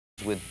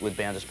with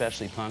bands,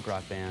 especially punk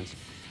rock bands,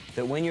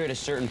 that when you're at a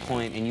certain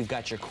point and you've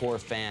got your core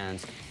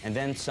fans, and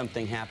then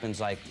something happens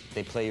like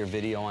they play your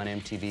video on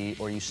MTV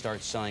or you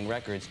start selling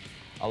records,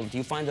 do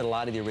you find that a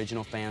lot of the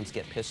original fans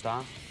get pissed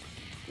off?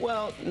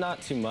 Well,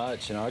 not too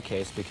much in our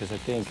case, because I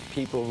think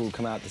people who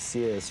come out to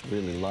see us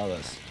really love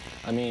us.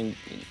 I mean,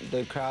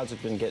 the crowds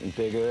have been getting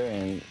bigger,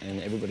 and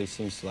everybody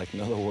seems to like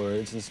know the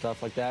words and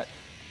stuff like that.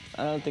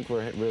 I don't think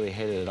we're really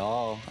hated at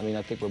all. I mean,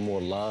 I think we're more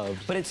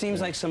loved. But it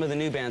seems like some of the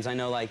new bands, I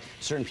know, like,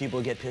 certain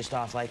people get pissed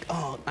off, like,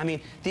 oh, I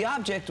mean, the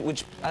object,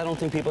 which I don't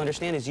think people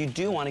understand, is you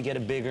do want to get a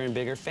bigger and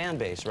bigger fan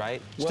base,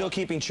 right? Well, still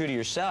keeping true to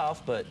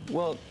yourself, but...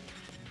 Well,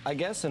 I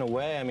guess in a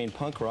way, I mean,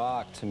 punk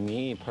rock, to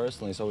me,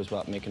 personally, is always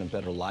about making a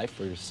better life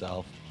for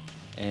yourself.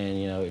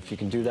 And, you know, if you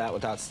can do that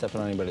without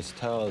stepping on anybody's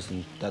toes,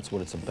 then that's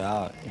what it's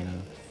about, you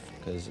know.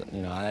 Because,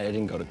 you know, I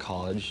didn't go to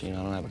college, you know,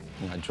 I don't have a,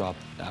 you know, I dropped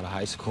out of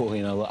high school,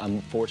 you know.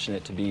 I'm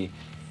fortunate to be,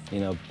 you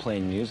know,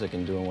 playing music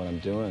and doing what I'm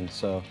doing.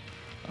 So,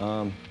 you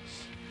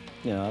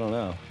know, I don't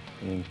know.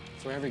 I mean,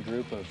 for every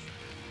group of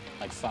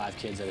like 5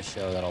 kids at a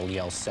show that'll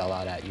yell "sell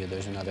out" at you,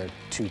 there's another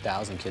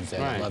 2,000 kids there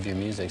that love your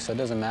music. So it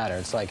doesn't matter.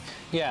 It's like,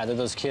 yeah, they're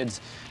those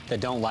kids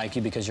that don't like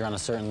you because you're on a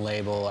certain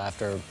label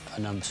after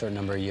a certain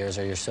number of years,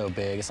 or you're so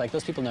big. It's like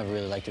those people never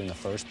really liked you in the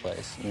first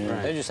place.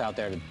 They're just out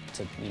there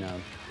to you know.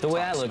 The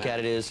way I look at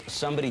it is,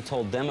 somebody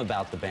told them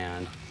about the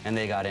band, and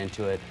they got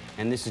into it,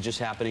 and this is just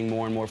happening.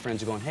 More and more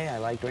friends are going, hey, I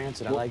like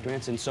Rancid, I like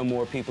Rancid, and so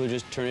more people are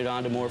just turning it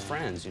on to more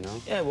friends, you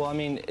know? Yeah, well, I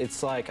mean,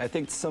 it's like, I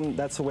think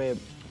that's the way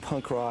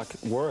punk rock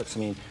works. I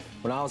mean,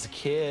 when I was a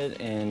kid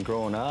and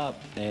growing up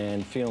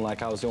and feeling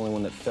like I was the only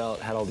one that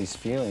had all these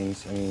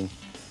feelings, I mean,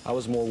 I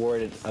was more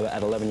worried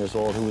at 11 years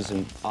old who was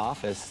in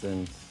office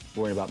than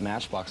worrying about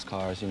Matchbox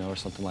cars, you know, or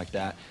something like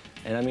that.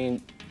 And I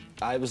mean,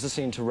 I was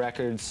listening to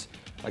records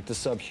like the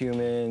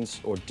Subhumans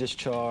or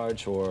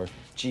Discharge or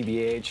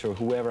GBH or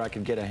whoever I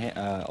could get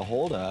a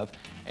hold of,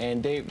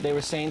 and they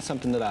were saying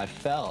something that I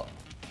felt.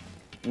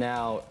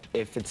 Now,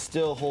 if it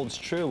still holds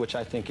true, which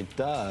I think it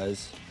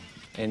does,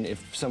 and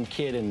if some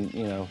kid in,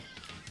 you know,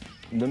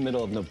 the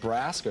middle of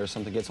Nebraska or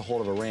something gets a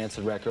hold of a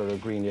Rancid record or a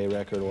Green Day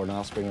record or an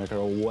Offspring record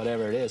or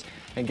whatever it is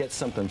and gets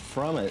something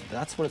from it,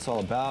 that's what it's all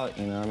about,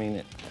 you know. I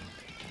mean,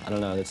 I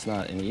don't know, it's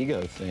not an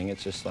ego thing,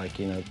 it's just like,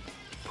 you know,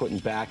 putting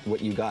back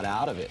what you got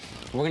out of it.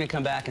 We're going to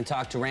come back and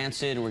talk to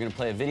Rancid, and we're going to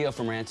play a video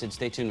from Rancid.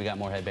 Stay tuned, we got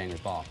more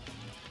Headbangers Ball.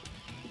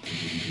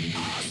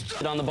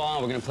 On the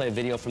ball, we're going to play a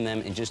video from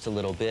them in just a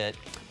little bit.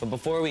 But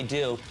before we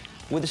do,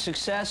 with the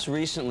success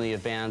recently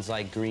of bands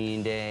like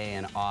Green Day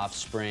and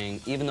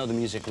Offspring, even though the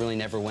music really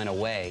never went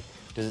away,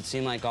 does it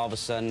seem like all of a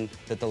sudden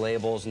that the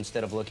labels,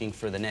 instead of looking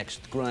for the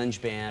next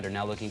grunge band, are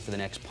now looking for the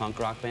next punk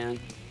rock band?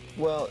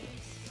 Well,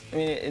 I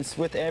mean, it's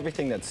with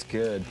everything that's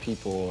good,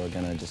 people are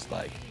going to just,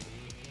 like,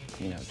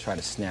 you know, try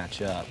to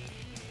snatch up.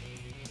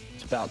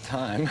 It's about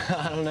time.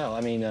 I don't know.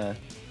 I mean,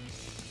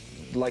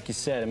 like you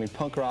said, I mean,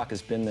 punk rock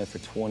has been there for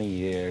 20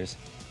 years.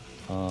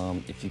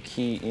 If you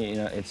keep, you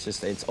know,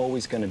 it's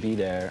always going to be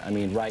there. I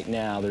mean, right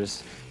now,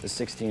 there's a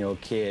 16-year-old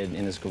kid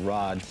in his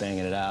garage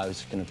banging it out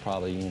who's going to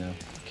probably, you know,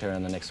 carry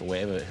on the next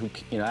wave of it. Who,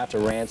 you know, after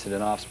Rancid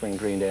and Offspring,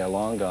 Green Day are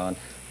long gone,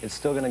 it's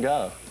still going to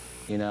go,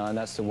 you know, and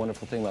that's the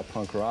wonderful thing about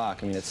punk rock.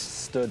 I mean, it's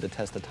stood the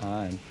test of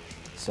time.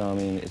 So, I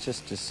mean, it's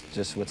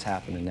just what's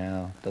happening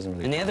now. It doesn't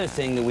really And the other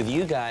thing that with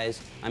you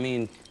guys, I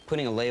mean,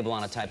 putting a label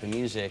on a type of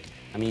music,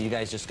 I mean, you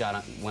guys just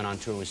went on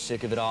tour with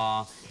Sick of It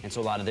All, and so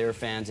a lot of their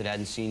fans that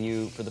hadn't seen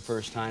you for the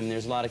first time, and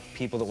there's a lot of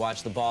people that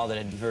watch The Ball that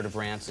hadn't heard of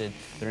Rancid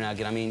that are now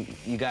getting, I mean,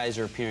 you guys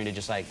are appearing to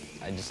just like,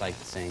 I just like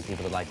saying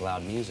people that like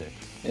loud music.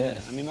 Yeah,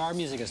 I mean, our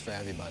music is for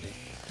everybody.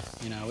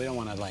 You know, we don't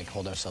want to, like,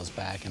 hold ourselves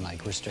back and,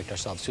 like, restrict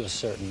ourselves to a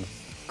certain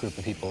group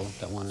of people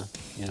that want to,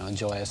 you know,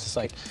 enjoy us. It's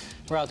like,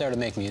 we're out there to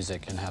make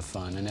music and have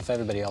fun, and if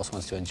everybody else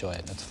wants to enjoy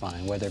it, that's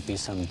fine, whether it be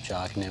some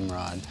jock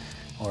Nimrod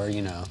or,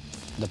 you know,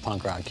 the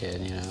punk rock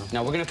kid, you know.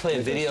 Now, we're going to play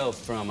a video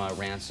from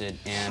Rancid,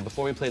 and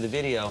before we play the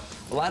video,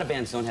 a lot of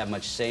bands don't have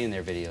much say in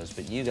their videos,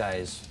 but you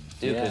guys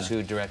do, because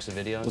who directs the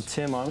videos? Well,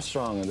 Tim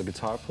Armstrong, the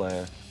guitar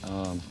player,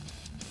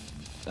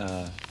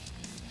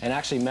 and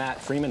actually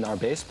Matt Freeman, our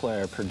bass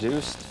player,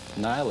 produced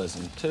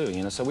Nihilism, too,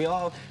 you know, so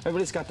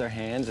everybody's got their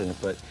hands in it,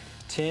 but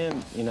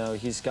Tim, you know,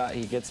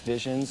 he gets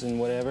visions and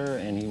whatever,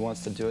 and he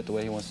wants to do it the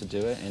way he wants to do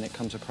it, and it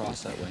comes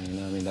across that way, you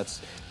know. I mean,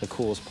 that's the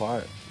coolest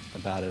part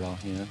about it all,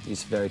 you know.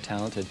 He's very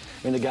talented.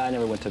 I mean, the guy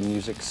never went to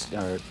music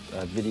or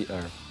video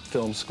or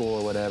film school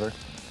or whatever.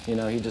 You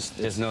know, he just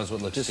knows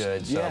what looks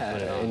good. So yeah,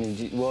 put it on.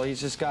 And well,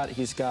 he's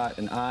got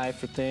an eye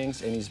for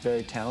things, and he's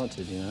very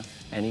talented, you know.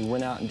 And he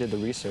went out and did the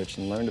research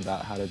and learned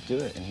about how to do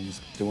it, and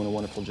he's doing a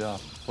wonderful job.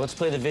 Let's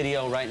play the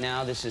video right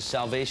now. This is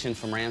Salvation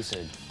from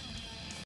Rancid.